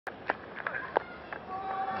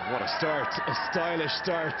What a start, a stylish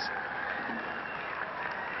start.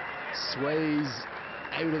 Sways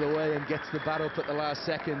out of the way and gets the bat up at the last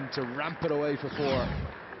second to ramp it away for 4.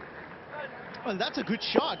 Well, that's a good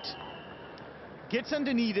shot. Gets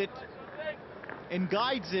underneath it and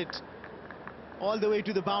guides it all the way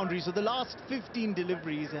to the boundary. So the last 15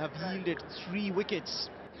 deliveries have yielded 3 wickets.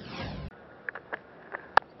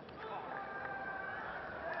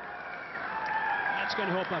 That's going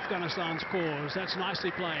to help Afghanistan's cause. That's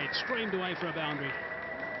nicely played. Streamed away for a boundary.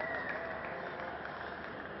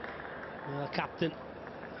 Well, captain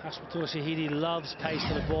Hashmatullah Shahidi loves pace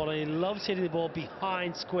on the ball, and he loves hitting the ball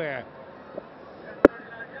behind square.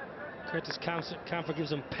 Curtis Camphor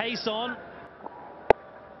gives him pace on.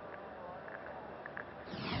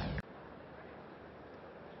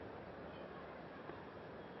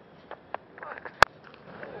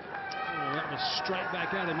 Oh, that was straight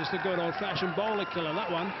back at him. It's the good old-fashioned bowler killer,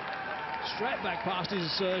 that one. Straight back past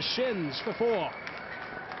his shins for 4.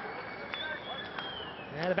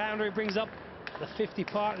 And the boundary brings up the 50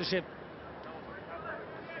 partnership.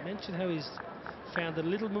 I mentioned how he's found it a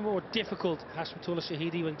little bit more difficult, Hashmatullah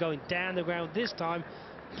Shahidi, when going down the ground. This time,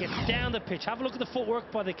 gets down the pitch. Have a look at the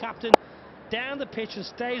footwork by the captain. Down the pitch and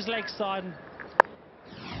stays leg side.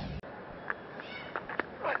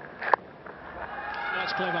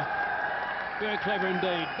 That's clever. Very clever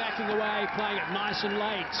indeed. Backing away, playing it nice and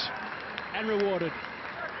late. And rewarded.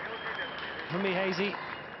 For me, Hazy,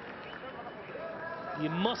 you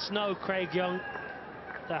must know, Craig Young,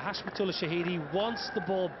 that Hashmatullah Shahidi wants the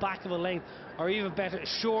ball back of a length, or even better,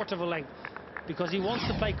 short of a length, because he wants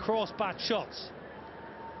to play cross-bat shots.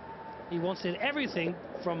 He wants it everything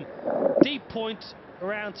from deep point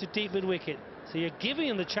around to deep mid-wicket. So you're giving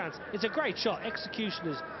him the chance. It's a great shot. Execution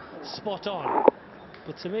is spot on.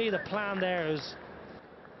 But to me, the plan there is...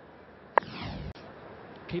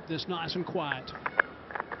 Keep this nice and quiet.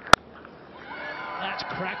 That's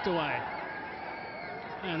cracked away.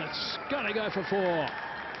 And it's got to go for 4.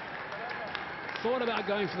 Thought about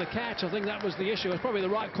going for the catch. I think that was the issue. It was probably the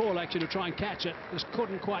right call, actually, to try and catch it. Just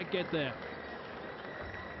couldn't quite get there.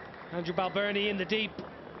 Andrew Balbirnie in the deep.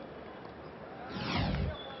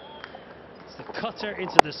 It's the cutter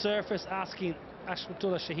into the surface, asking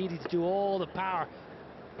Hashmatullah Shahidi to do all the power.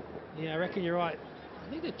 Yeah, I reckon you're right. I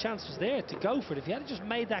think the chance was there to go for it. If he had just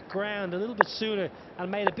made that ground a little bit sooner and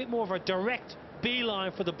made a bit more of a direct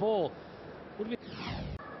beeline for the ball, would have been...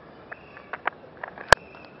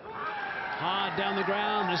 Hard down the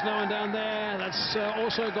ground, there's no one down there. That's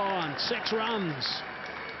also gone. 6 runs.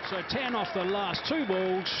 So 10 off the last 2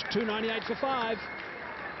 balls, 298 for 5.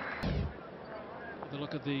 Have a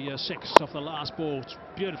look at the 6 off the last ball. It's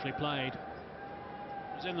beautifully played.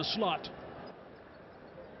 It was in the slot.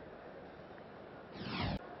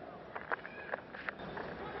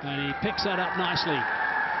 And he picks that up nicely.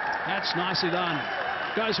 That's nicely done.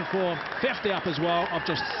 Goes for 4, 50 up as well, of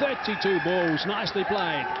just 32 balls. Nicely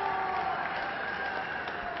played.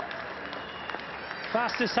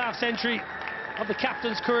 Fastest half-century of the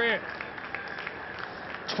captain's career.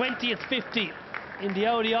 20th 50 in the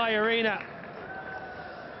ODI arena.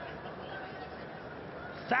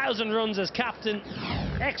 1,000 runs as captain.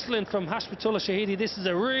 Excellent from Hashmatullah Shahidi. This is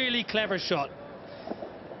a really clever shot.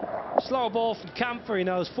 Slow ball from Camphor. He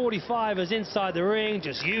knows 45 is inside the ring.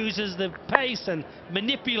 Just uses the pace and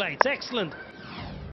manipulates. Excellent.